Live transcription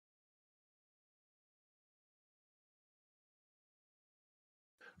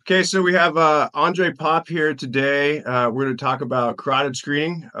Okay, so we have Andrei Pop here today. We're going to talk about carotid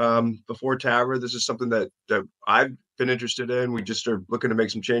screening before TAVR. This is something that I've been interested in. We just are looking to make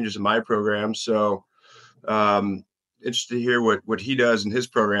some changes in my program. So interested to hear what he does in his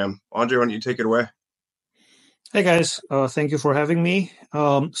program. Andrei, why don't you take it away? Hey guys, thank you for having me.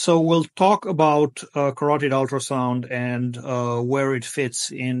 So we'll talk about carotid ultrasound and where it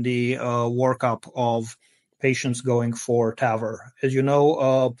fits in the workup of patients going for TAVR. As you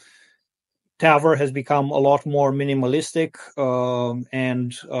know, TAVR has become a lot more minimalistic,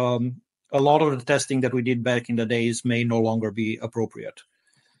 and a lot of the testing that we did back in the days may no longer be appropriate.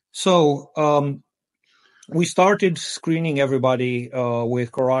 So we started screening everybody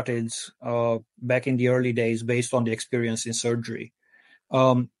with carotids back in the early days based on the experience in surgery.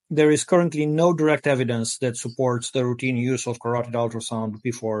 There is currently no direct evidence that supports the routine use of carotid ultrasound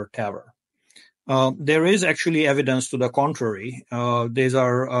before TAVR. There is actually evidence to the contrary. These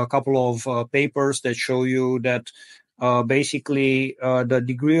are a couple of papers that show you that basically the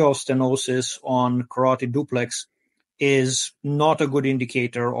degree of stenosis on carotid duplex is not a good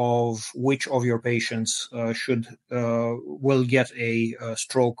indicator of which of your patients will get a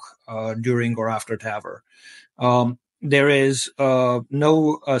stroke during or after TAVR. There is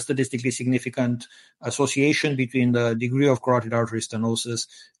no statistically significant association between the degree of carotid artery stenosis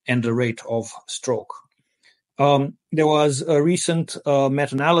and the rate of stroke. There was a recent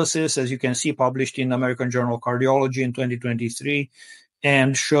meta-analysis, as you can see, published in American Journal of Cardiology in 2023,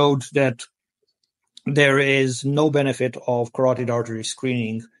 and showed that there is no benefit of carotid artery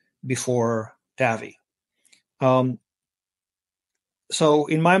screening before TAVI. So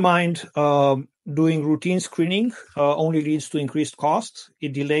in my mind, doing routine screening only leads to increased costs.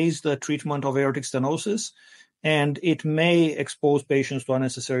 It delays the treatment of aortic stenosis, and it may expose patients to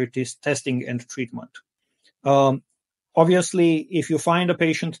unnecessary testing and treatment. Obviously, if you find a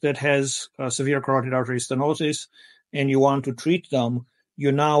patient that has severe carotid artery stenosis and you want to treat them,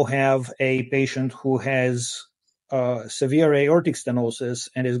 you now have a patient who has severe aortic stenosis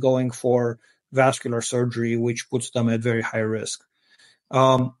and is going for vascular surgery, which puts them at very high risk.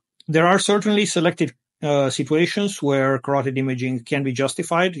 There are certainly selected situations where carotid imaging can be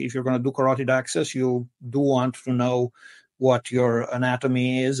justified. If you're going to do carotid access, you do want to know what your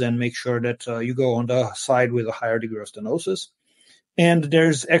anatomy is and make sure that you go on the side with a higher degree of stenosis. And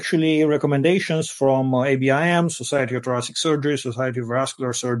there's actually recommendations from ABIM, Society of Thoracic Surgery, Society of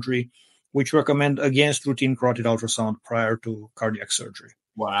Vascular Surgery, which recommend against routine carotid ultrasound prior to cardiac surgery.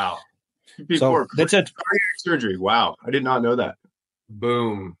 Wow. So that's it. Cardiac surgery. Wow. I did not know that.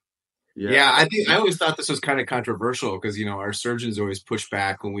 Boom. Yeah, I always thought this was kind of controversial because, our surgeons always push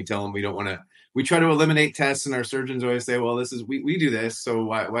back when we tell them we don't want to. We try to eliminate tests, and our surgeons always say, well, we do this, so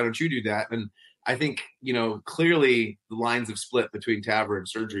why don't you do that? And I think, clearly the lines have split between TAVR and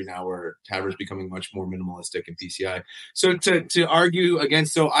surgery now, where TAVR is becoming much more minimalistic in PCI. So to argue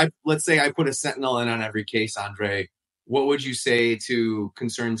against, let's say I put a sentinel in on every case, Andrei, what would you say to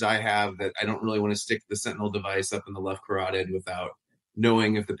concerns I have that I don't really want to stick the sentinel device up in the left carotid without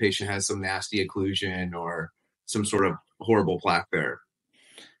knowing if the patient has some nasty occlusion or some sort of horrible plaque there?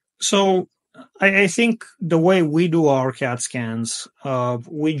 So I think the way we do our CAT scans,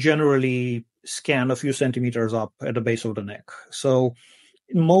 we generally scan a few centimeters up at the base of the neck. So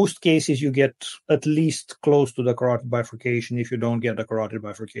in most cases, you get at least close to the carotid bifurcation if you don't get the carotid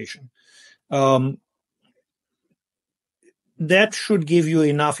bifurcation. That should give you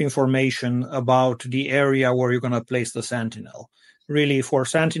enough information about the area where you're going to place the sentinel. Really, for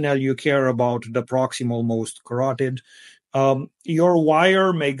sentinel, you care about the proximal most carotid. Your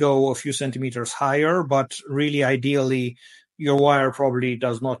wire may go a few centimeters higher, but really, ideally, your wire probably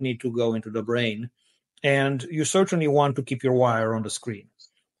does not need to go into the brain. And you certainly want to keep your wire on the screen.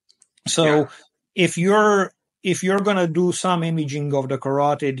 So if you're going to do some imaging of the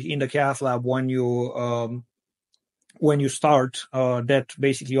carotid in the cath lab when you start, that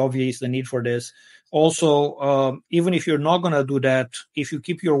basically obviates the need for this. Also, even if you're not going to do that, if you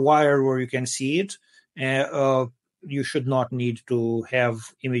keep your wire where you can see it, you should not need to have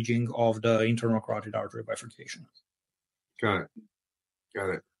imaging of the internal carotid artery bifurcation. Got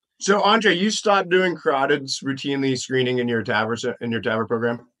it. So, Andrei, you stopped doing carotids routinely screening in your TAVR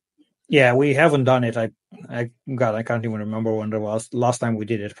program? Yeah, we haven't done it. I can't even remember when it was last time we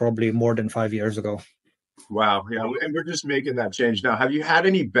did it. Probably more than 5 years ago. Wow. Yeah, and we're just making that change now. Have you had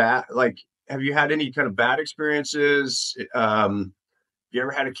any kind of bad experiences? Have you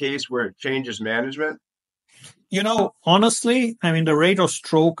ever had a case where it changes management? Honestly, the rate of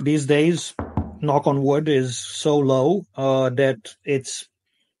stroke these days, knock on wood, is so low that it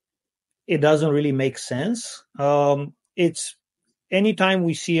doesn't really make sense. It's anytime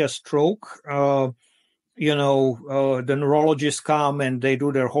we see a stroke, the neurologists come and they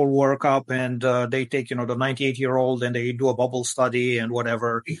do their whole workup, and they take, the 98-year-old and they do a bubble study and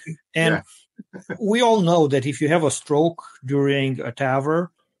whatever. And we all know that if you have a stroke during a TAVR,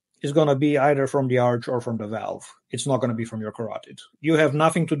 it's going to be either from the arch or from the valve. It's not going to be from your carotid. You have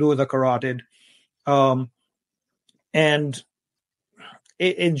nothing to do with the carotid. And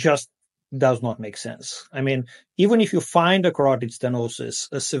it just does not make sense. I mean, even if you find a carotid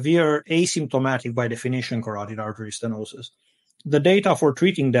stenosis, a severe asymptomatic by definition carotid artery stenosis, the data for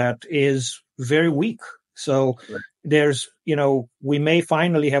treating that is very weak. So there's, we may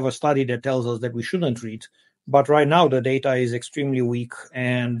finally have a study that tells us that we shouldn't treat, but right now the data is extremely weak.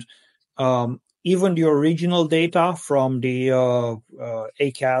 And even the original data from the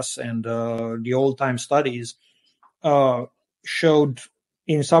ACAS and the old time studies showed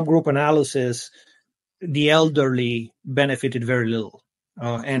in subgroup analysis, the elderly benefited very little,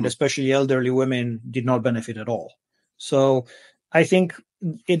 and especially elderly women did not benefit at all. So I think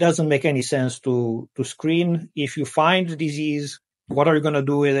it doesn't make any sense to screen. If you find the disease, what are you going to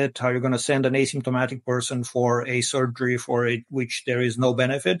do with it? Are you going to send an asymptomatic person for a surgery for it, which there is no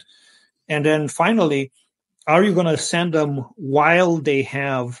benefit? And then finally, are you going to send them while they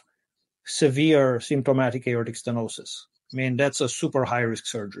have severe symptomatic aortic stenosis? I mean, that's a super high-risk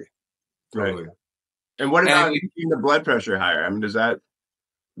surgery. Right. And what about keeping the blood pressure higher? I mean, does that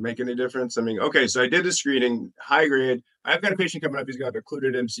make any difference? I mean, okay, so I did the screening, high grade. I've got a patient coming up. He's got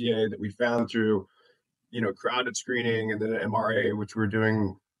occluded MCA that we found through, carotid screening and then an MRA, which we're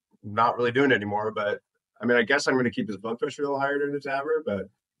not really doing anymore. But, I mean, I guess I'm going to keep his blood pressure a little higher during the TAVR, but...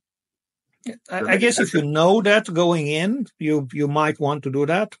 I guess if you know that going in, you might want to do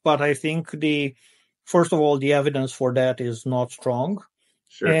that. But I think first of all, the evidence for that is not strong.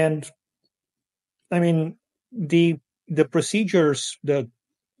 Sure. And I mean, the procedures, the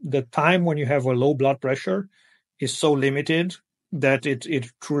time when you have a low blood pressure is so limited that it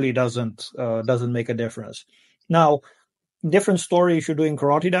truly doesn't make a difference. Now, different story if you're doing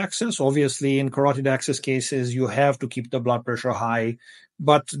carotid access. Obviously, in carotid access cases, you have to keep the blood pressure high.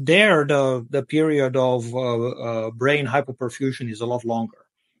 But there, the period of brain hypo-perfusion is a lot longer.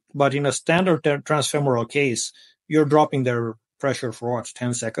 But in a standard transfemoral case, you're dropping their pressure for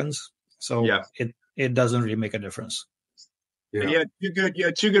 10 seconds. So it doesn't really make a difference. Yeah,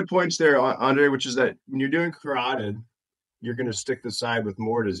 two good points there, Andrei, which is that when you're doing carotid, you're going to stick the side with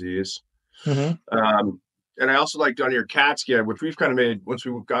more disease. Mm-hmm. And I also liked on your CAT scan, which we've kind of made once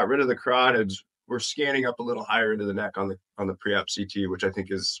we got rid of the carotids, we're scanning up a little higher into the neck on the pre-op CT, which I think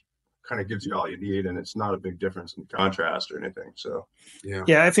is kind of gives you all you need, and it's not a big difference in contrast or anything. So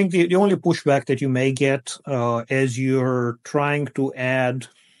yeah, I think the only pushback that you may get as you're trying to add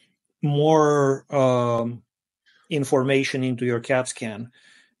more information into your CAT scan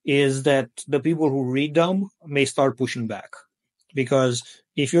is that the people who read them may start pushing back. Because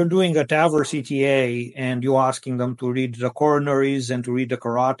if you're doing a TAVR CTA and you're asking them to read the coronaries and to read the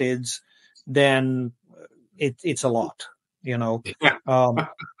carotids, then it's a lot,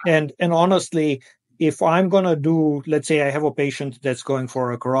 and honestly, if I'm going to do, let's say I have a patient that's going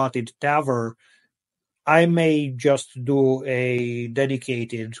for a carotid TAVR, I may just do a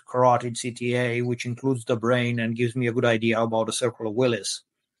dedicated carotid CTA, which includes the brain and gives me a good idea about the circle of Willis.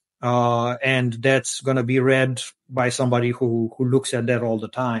 And that's going to be read by somebody who looks at that all the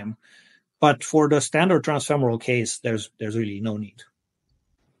time. But for the standard transfemoral case, there's really no need.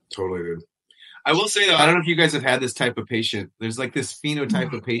 Totally good. I will say, though, I don't know if you guys have had this type of patient. There's like this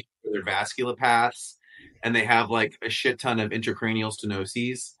phenotype of patient where they're vasculopaths and they have like a shit ton of intracranial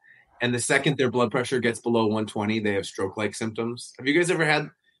stenoses. And the second their blood pressure gets below 120, they have stroke-like symptoms. Have you guys ever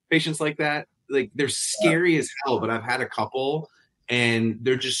had patients like that? Like they're scary as hell, but I've had a couple. And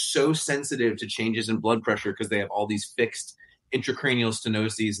they're just so sensitive to changes in blood pressure because they have all these fixed intracranial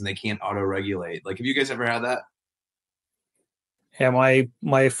stenoses and they can't auto-regulate. Like, have you guys ever had that? Yeah,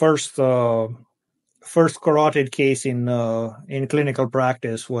 my first carotid case in clinical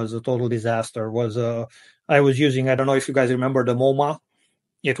practice was a total disaster. I was using, I don't know if you guys remember the MoMA.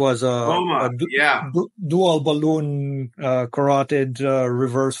 It was a dual balloon carotid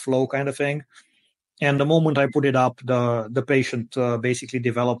reverse flow kind of thing. And the moment I put it up, the patient basically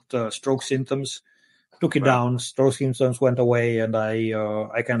developed stroke symptoms, took it down, stroke symptoms went away, and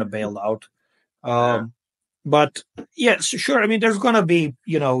I kind of bailed out. But yes, sure. I mean, there's going to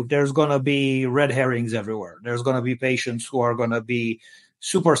be red herrings everywhere. There's going to be patients who are going to be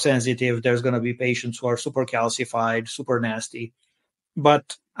super sensitive. There's going to be patients who are super calcified, super nasty.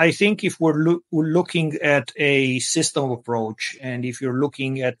 But I think if we're looking at a system approach, and if you're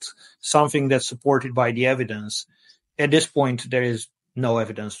looking at something that's supported by the evidence, at this point, there is no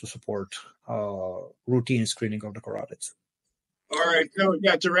evidence to support routine screening of the carotids. All right. So,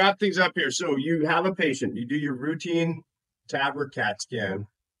 yeah, to wrap things up here. So, you have a patient, you do your routine TAVR CAT scan.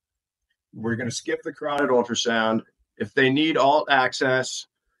 We're going to skip the carotid ultrasound. If they need alt access,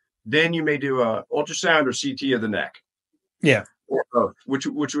 then you may do a ultrasound or CT of the neck. Yeah. Or both. Which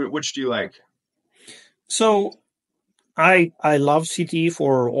do you like? So I love CT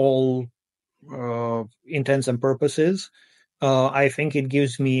for all intents and purposes. I think it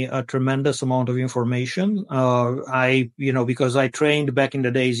gives me a tremendous amount of information. Because I trained back in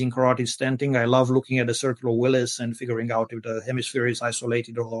the days in carotid stenting, I love looking at the circular Willis and figuring out if the hemisphere is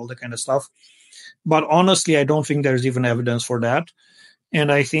isolated or all that kind of stuff. But honestly, I don't think there's even evidence for that.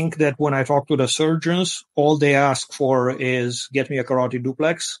 And I think that when I talk to the surgeons, all they ask for is get me a carotid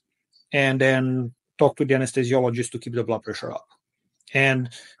duplex and then talk to the anesthesiologist to keep the blood pressure up. And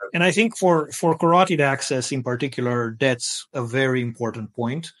I think for carotid access in particular, that's a very important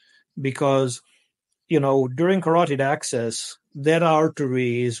point because, during carotid access, that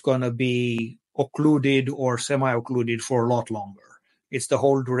artery is going to be occluded or semi-occluded for a lot longer. It's the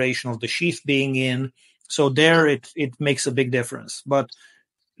whole duration of the sheath being in. So there it makes a big difference. But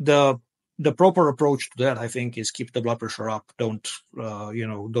the proper approach to that, I think, is keep the blood pressure up. Don't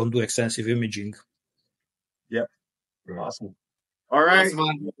do extensive imaging. Yep. Awesome. All right.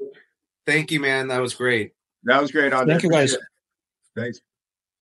 Awesome. Thank you, man. That was great. That was great, Andrei. Thank you, guys. Thanks.